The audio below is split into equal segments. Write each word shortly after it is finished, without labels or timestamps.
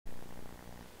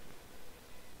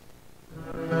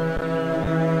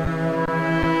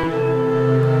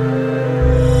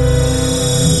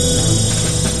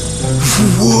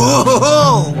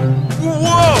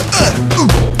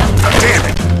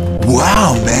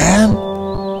man?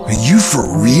 Are you for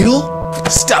real?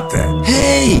 Stop that.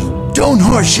 Hey, don't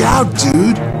harsh out,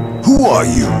 dude. Who are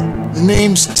you? The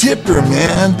name's Tipper,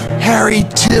 man. Harry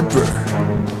Tipper.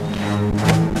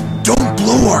 Don't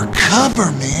blow our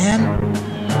cover, man.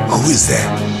 Who is that?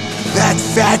 That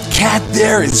fat cat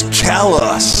there is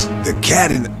Kalos. The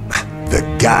cat in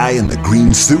the guy in the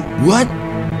green suit? What?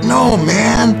 No,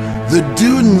 man. The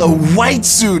dude in the white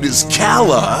suit is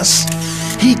Kalos.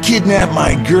 He kidnapped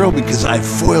my girl because I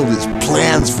foiled his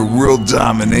plans for world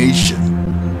domination.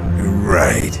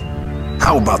 Right.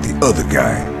 How about the other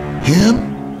guy? Him?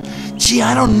 Gee,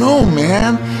 I don't know,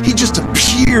 man. He just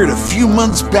appeared a few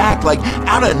months back, like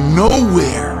out of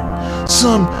nowhere.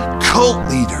 Some cult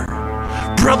leader.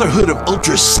 Brotherhood of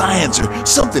Ultra Science or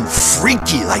something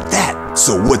freaky like that.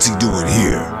 So what's he doing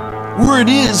here? Word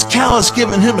is, Kalos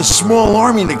giving him a small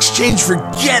army in exchange for,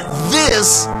 get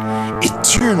this,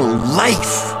 eternal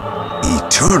life.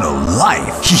 Eternal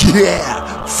life?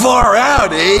 Yeah, far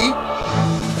out, eh?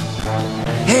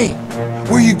 Hey,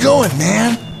 where you going,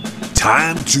 man?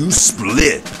 Time to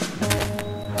split.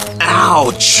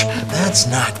 Ouch, that's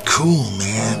not cool,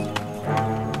 man.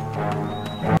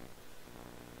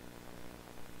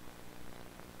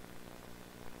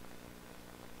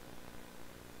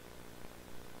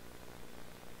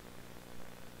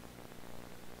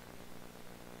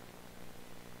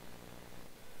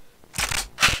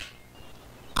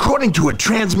 According to a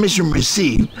transmission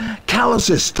received, Kalos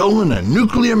has stolen a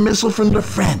nuclear missile from the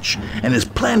French and is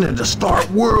planning to start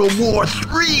World War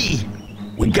III.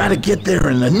 We gotta get there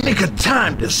in the nick of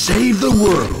time to save the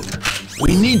world.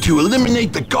 We need to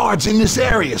eliminate the guards in this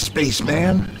area,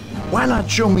 spaceman. Why not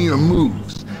show me your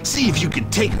moves? See if you can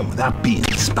take them without being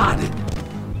spotted.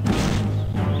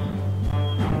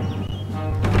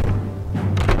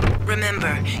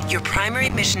 Remember, your primary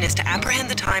mission is to apprehend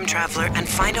the time traveler and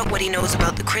find out what he knows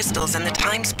about the crystals and the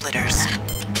TimeSplitters.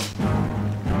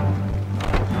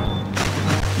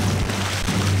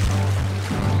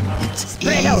 It's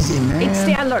easy, man. It's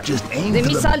the alert. Just aim The for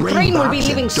missile brain train will box be and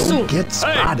leaving don't soon. get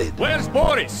spotted. Hey, where's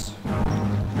Boris?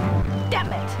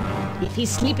 Damn it! If he's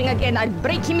sleeping again, I'll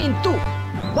break him in two.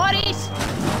 Boris!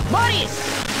 Boris!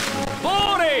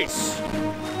 Boris!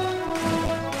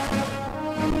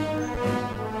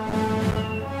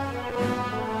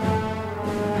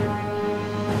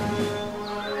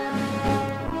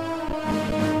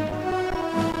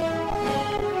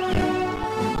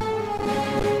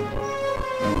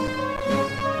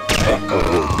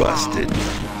 Uh-oh, busted.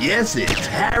 Yes, it's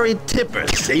Harry Tipper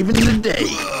saving the day.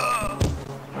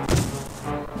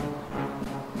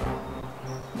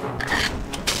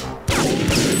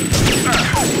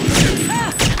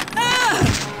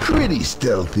 Pretty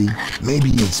stealthy. Maybe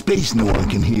in space no one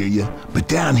can hear you, but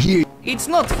down here... It's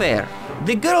not fair.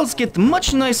 The girls get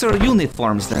much nicer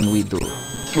uniforms than we do.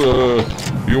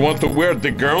 You want to wear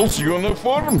the girls'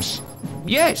 uniforms?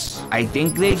 Yes, I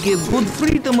think they give good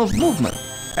freedom of movement.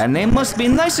 And they must be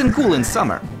nice and cool in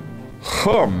summer.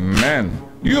 Oh man,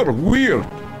 you're weird.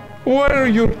 Why are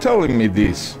you telling me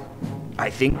this? I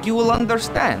think you will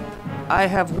understand. I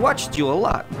have watched you a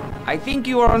lot. I think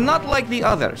you are not like the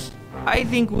others. I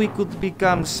think we could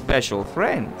become special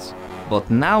friends.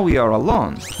 But now we are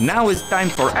alone. Now is time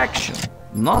for action,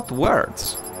 not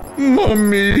words.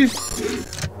 Mommy!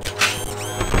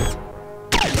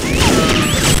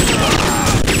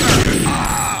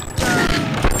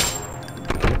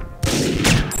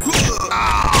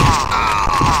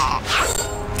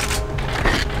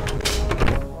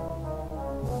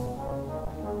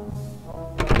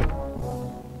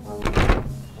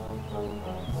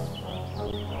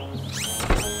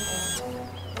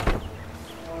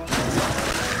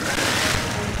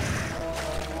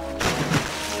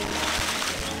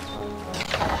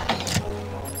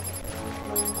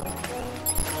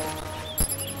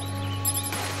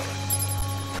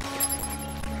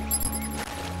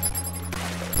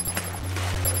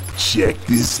 Check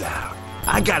this out.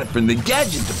 I got it from the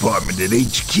gadget department at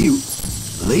HQ.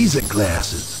 Laser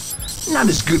glasses. Not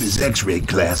as good as X-ray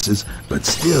glasses, but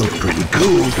still pretty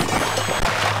cool.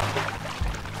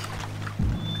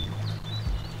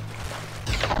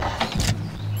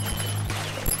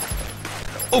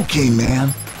 Okay,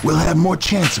 man. We'll have more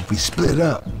chance if we split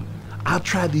up. I'll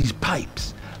try these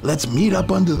pipes. Let's meet up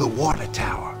under the water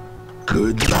tower.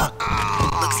 Good luck.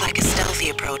 Looks like a stealthy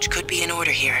approach could be in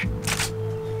order here.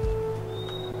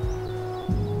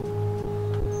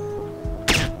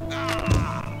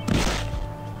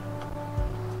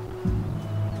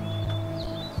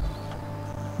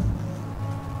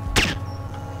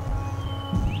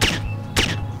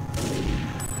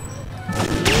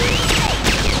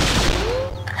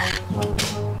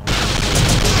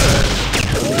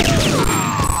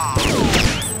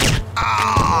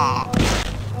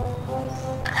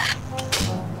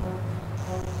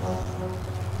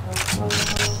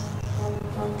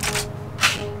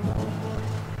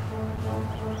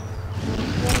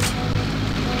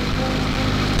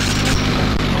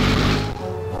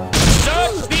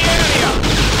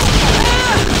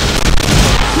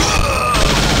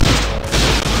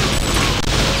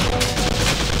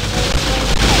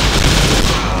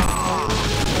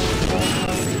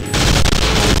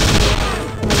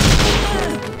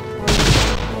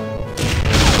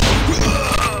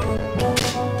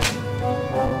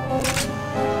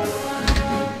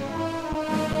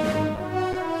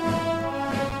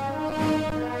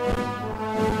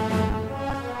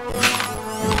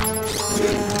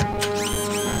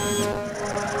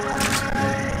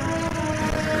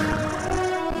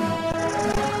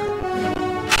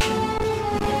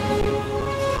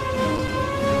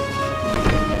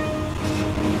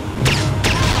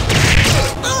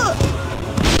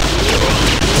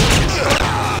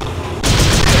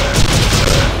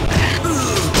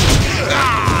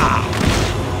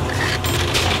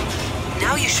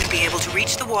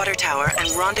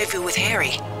 rendezvous with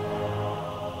Harry.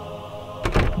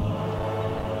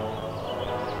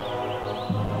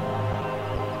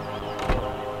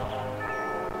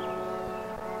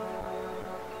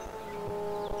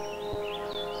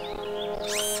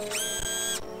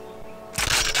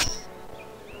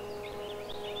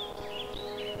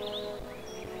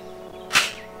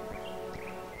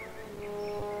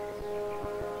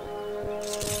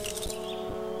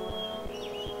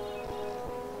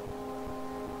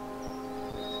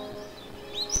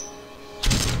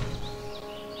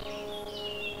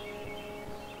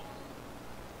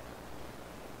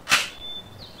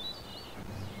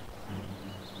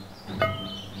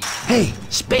 Hey,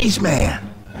 spaceman!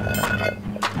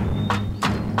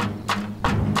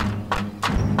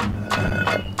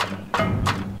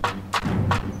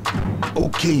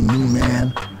 Okay, new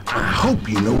man. I hope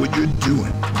you know what you're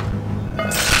doing.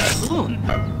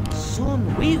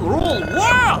 Soon we rule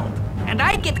world! And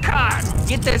I get car,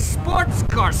 get a sports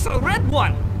car, so red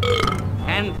one.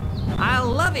 And I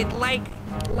love it like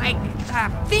a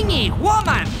thingy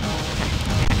woman.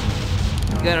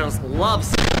 Girls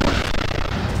love.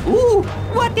 Ooh,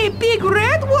 what a big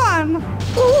red one!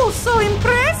 Ooh, so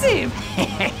impressive!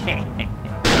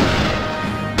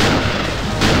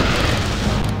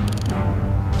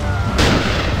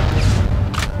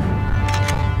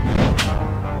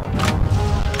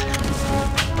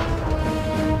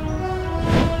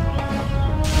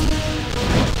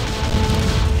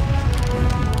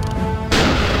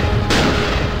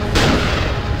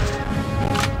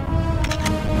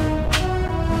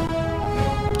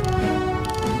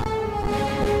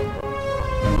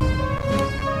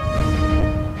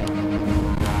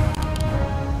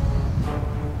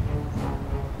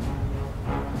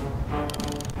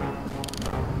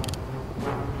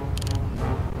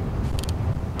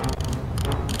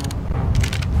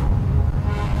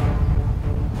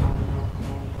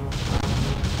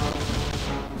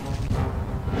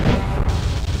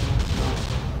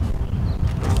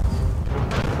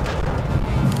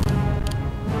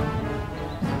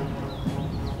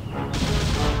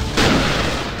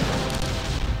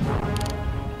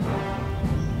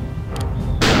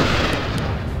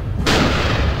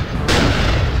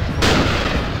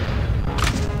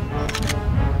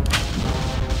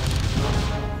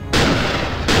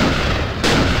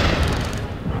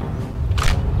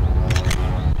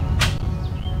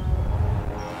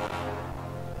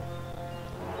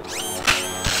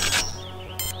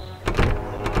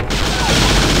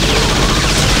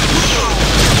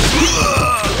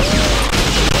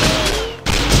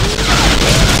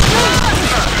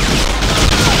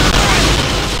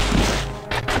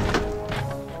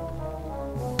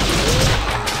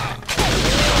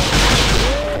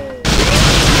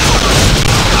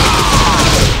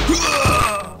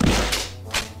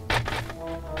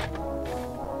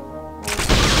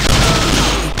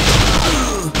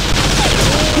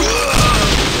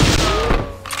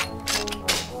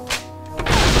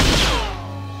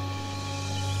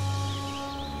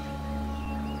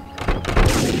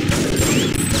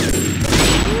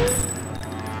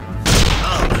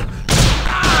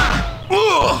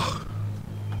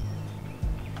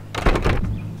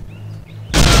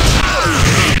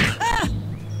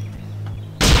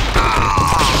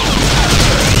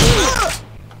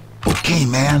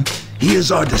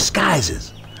 Here's our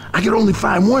disguises. I could only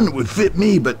find one that would fit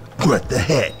me, but what the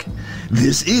heck?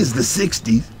 This is the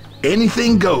 60s.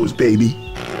 Anything goes,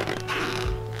 baby.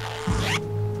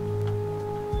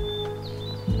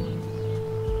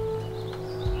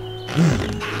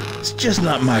 It's just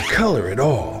not my color at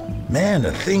all. Man,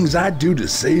 the things I do to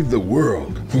save the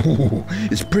world.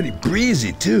 It's pretty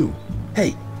breezy, too.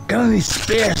 Hey, got any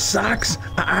spare socks?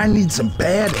 I need some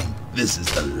padding. This is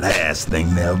the last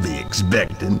thing they'll be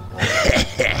expecting.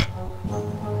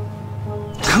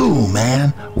 Cool,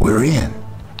 man. We're in.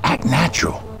 Act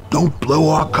natural. Don't blow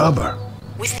our cover.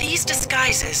 With these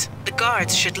disguises, the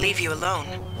guards should leave you alone.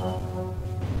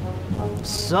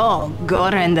 So,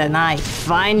 Goran and I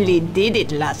finally did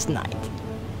it last night.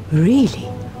 Really?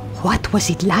 What was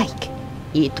it like?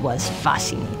 It was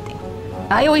fascinating.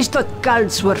 I always thought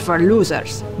cults were for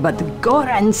losers, but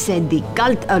Goran said the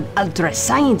cult of ultra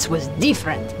science was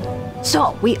different.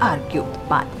 So we argued,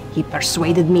 but he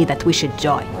persuaded me that we should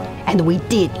join. And we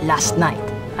did last night.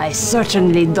 I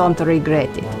certainly don't regret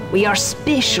it. We are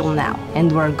special now,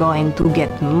 and we're going to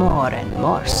get more and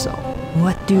more so.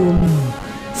 What do you mean?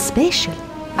 Special?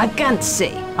 I can't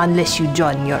say, unless you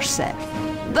join yourself.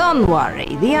 Don't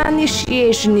worry, the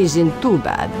initiation isn't too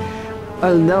bad.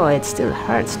 Although it still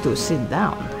hurts to sit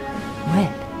down.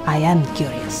 Well, I am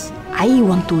curious. I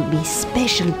want to be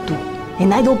special too,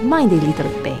 and I don't mind a little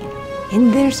pain.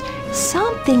 And there's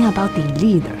Something about the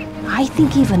leader. I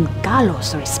think even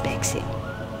Kalos respects him.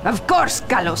 Of course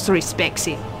Kalos respects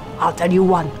him. I'll tell you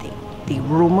one thing. The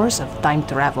rumors of time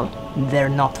travel, they're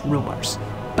not rumors.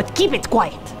 But keep it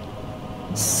quiet.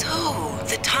 So,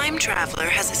 the time traveler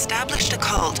has established a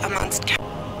cult amongst...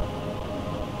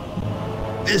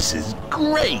 This is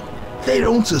great! They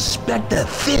don't suspect a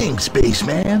thing,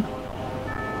 spaceman.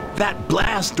 That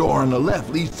blast door on the left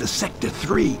leads to Sector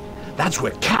 3. That's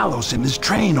where Kalos and his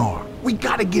train are. We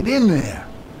gotta get in there.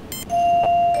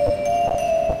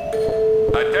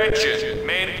 Attention!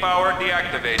 Main power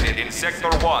deactivated in Sector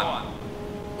 1.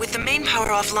 With the main power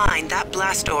offline, that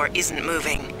blast door isn't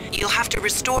moving. You'll have to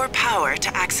restore power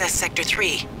to access Sector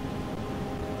 3.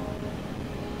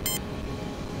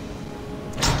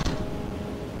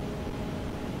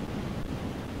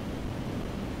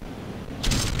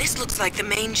 This looks like the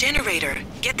main generator.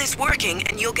 Get this working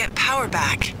and you'll get power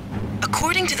back.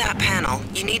 According to that panel,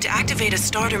 you need to activate a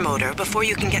starter motor before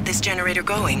you can get this generator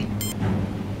going.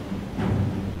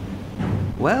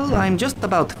 Well, I'm just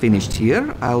about finished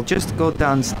here. I'll just go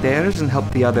downstairs and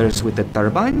help the others with the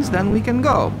turbines, then we can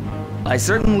go. I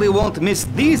certainly won't miss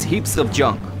these heaps of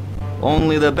junk.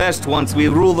 Only the best once we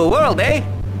rule the world, eh?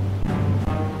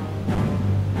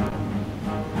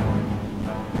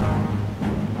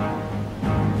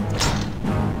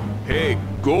 Hey,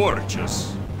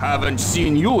 gorgeous. Haven't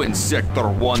seen you in Sector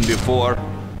 1 before.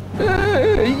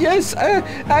 Yes,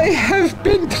 I have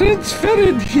been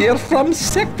transferred here from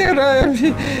Sector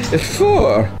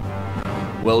 4.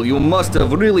 Well, you must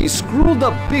have really screwed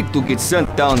up big to get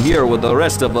sent down here with the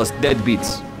rest of us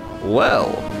deadbeats.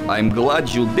 Well, I'm glad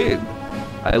you did.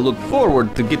 I look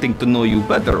forward to getting to know you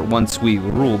better once we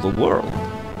rule the world.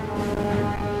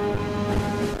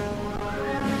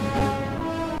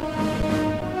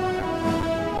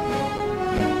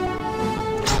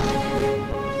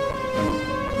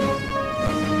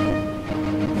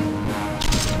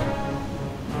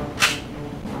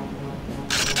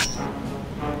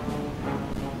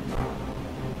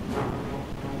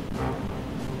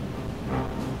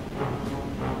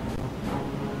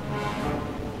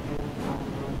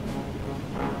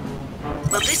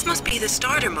 Well, this must be the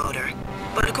starter motor.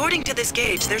 But according to this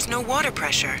gauge, there's no water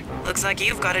pressure. Looks like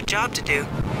you've got a job to do.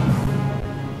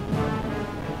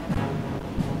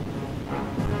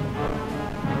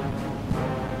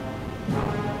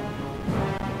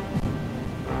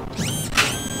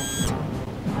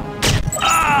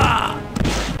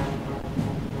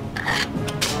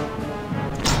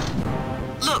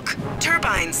 Look,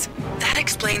 turbines. That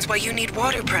explains why you need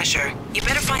water pressure. You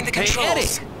better find the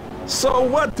controls. So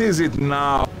what is it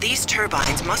now? These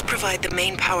turbines must provide the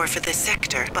main power for this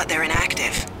sector, but they're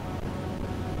inactive.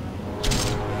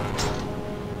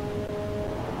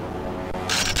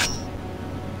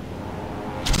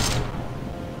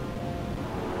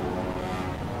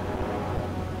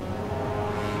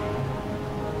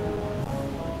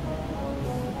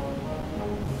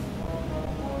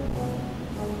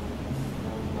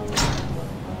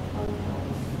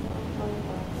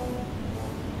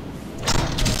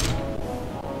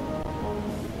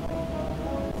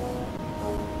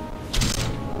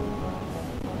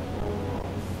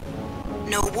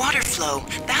 No water flow.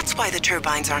 That's why the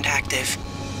turbines aren't active.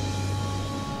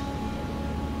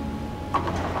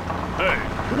 Hey,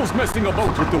 who's messing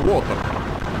about with the water?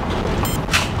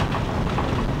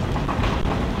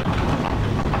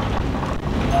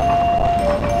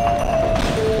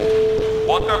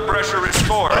 Water pressure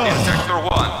restored in Sector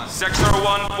 1. Sector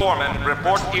 1 foreman,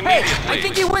 report immediately. Hey, I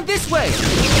think he went this way.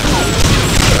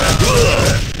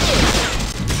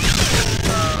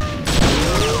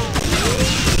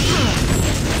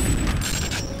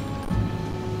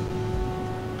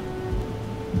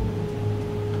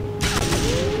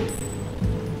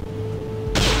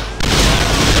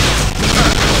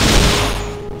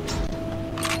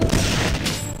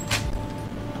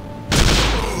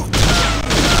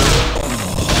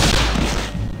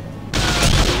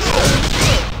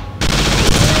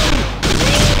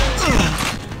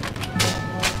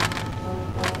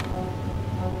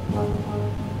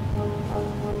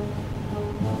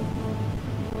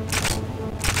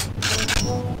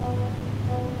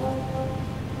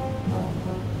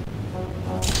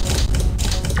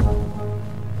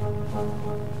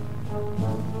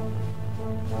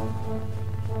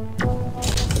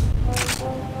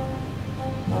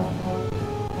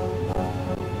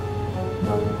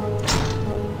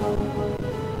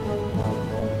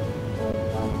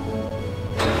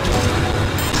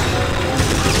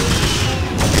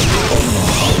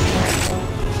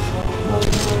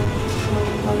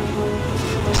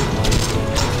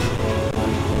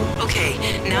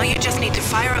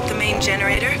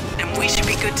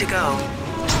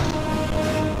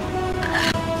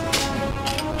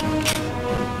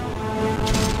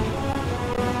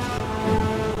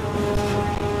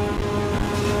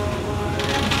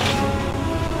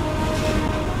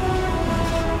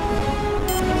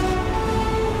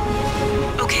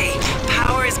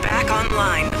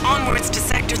 Onwards to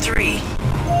Sector 3.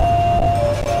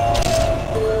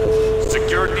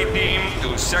 Security team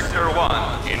to Sector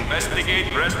 1.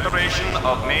 Investigate restoration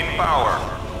of main power.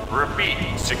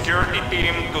 Repeat, security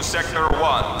team to Sector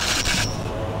 1.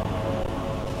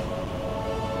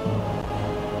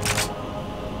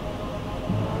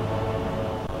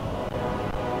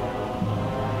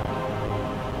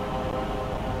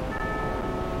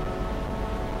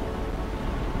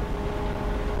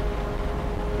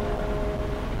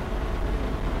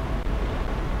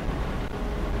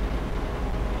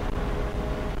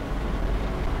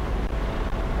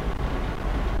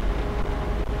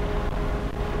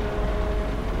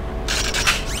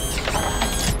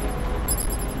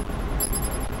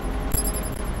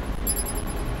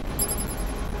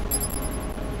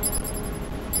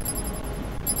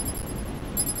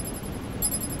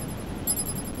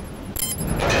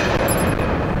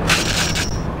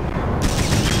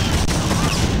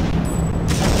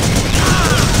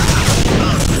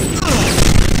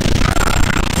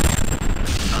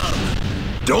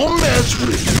 Don't mess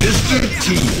with Mr. T.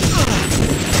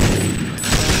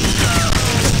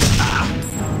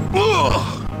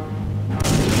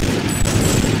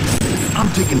 I'm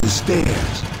taking the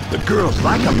stairs. The girls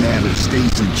like a man who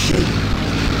stays in shape.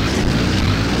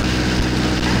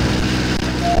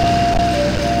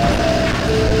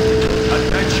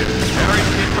 Attention, very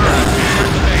keeper appears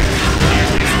today. He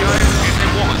is disguised as a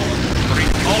woman.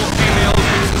 Treat all females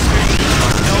with suspicion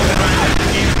until the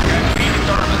identity can be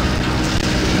determined.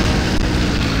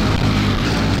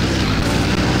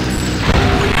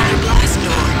 We're near the blast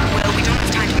door. Well, we don't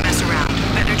have time to mess around.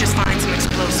 Better just find some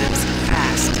explosives.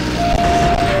 Fast.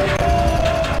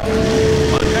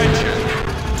 Attention,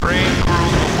 train crew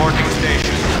to boarding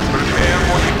station. Prepare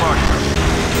for departure.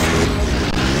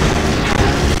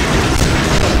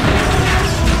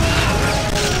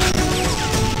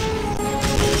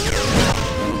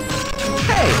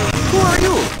 Hey, who are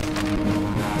you?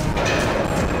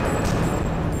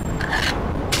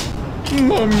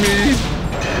 Mommy!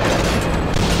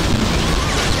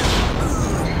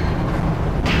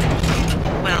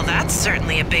 Well, that's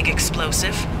certainly a big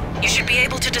explosive. You should be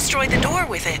able to destroy the door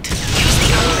with it. Use the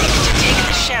uplink to take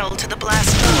the shell to the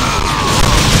blast door.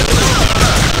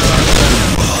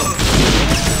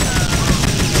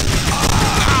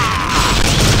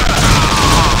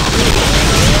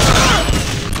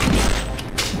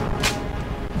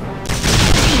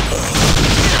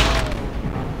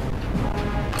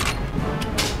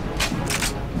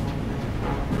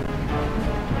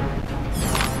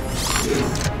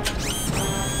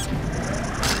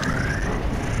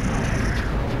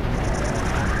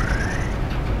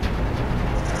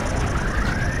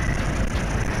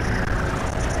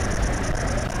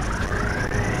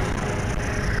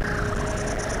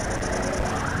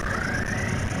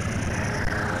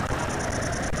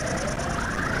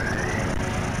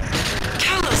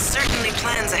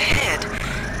 Plans ahead.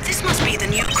 This must be the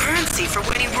new currency for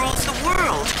when he rules the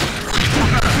world.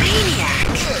 Maniac!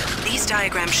 These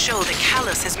diagrams show that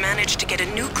Callus has managed to get a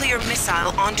nuclear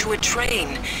missile onto a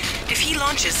train. If he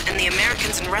launches and the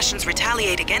Americans and Russians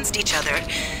retaliate against each other,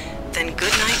 then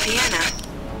good night, Vienna.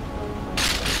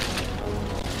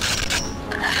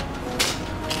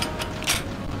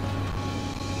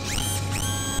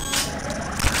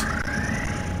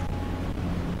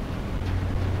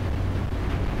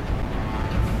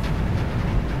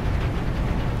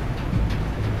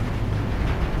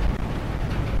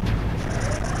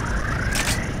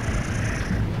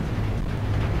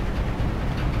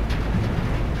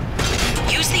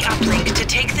 Uplink to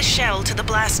take the shell to the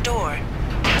blast door.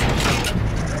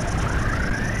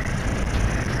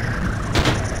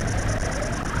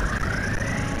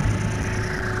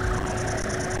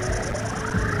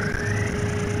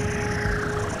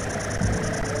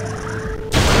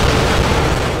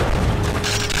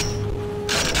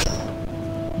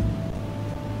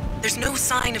 There's no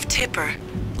sign of Tipper.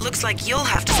 Looks like you'll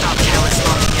have to stop Callus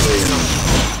launching his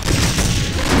missile.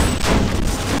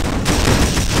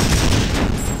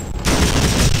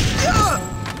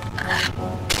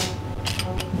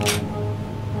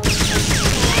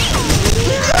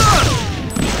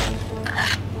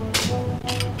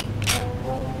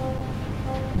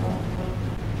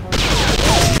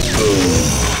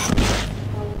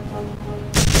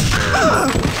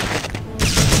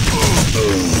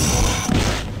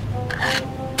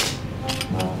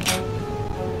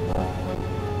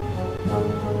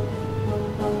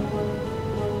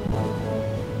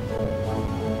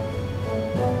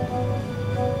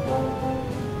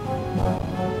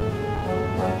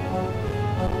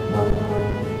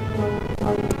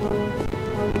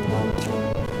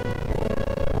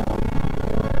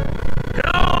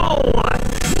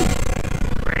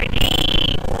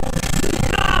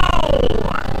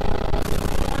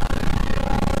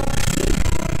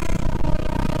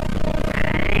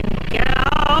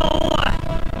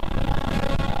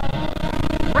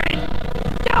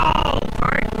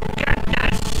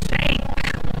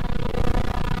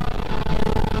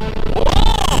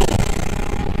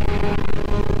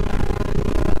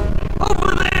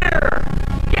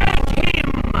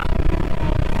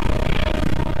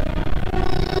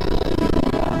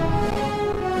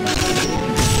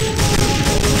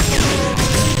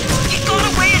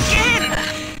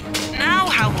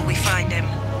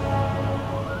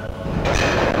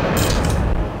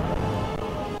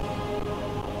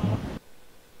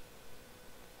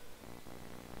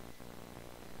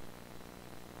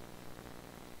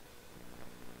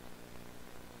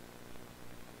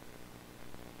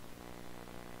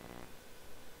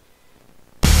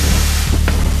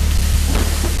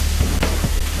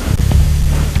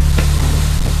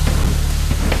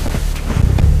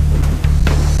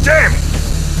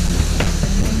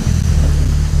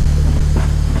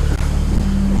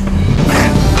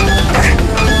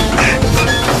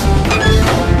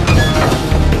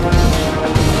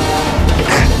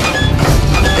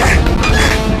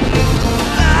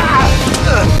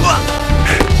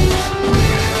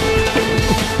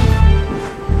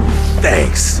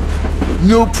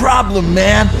 No problem,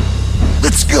 man.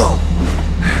 Let's go.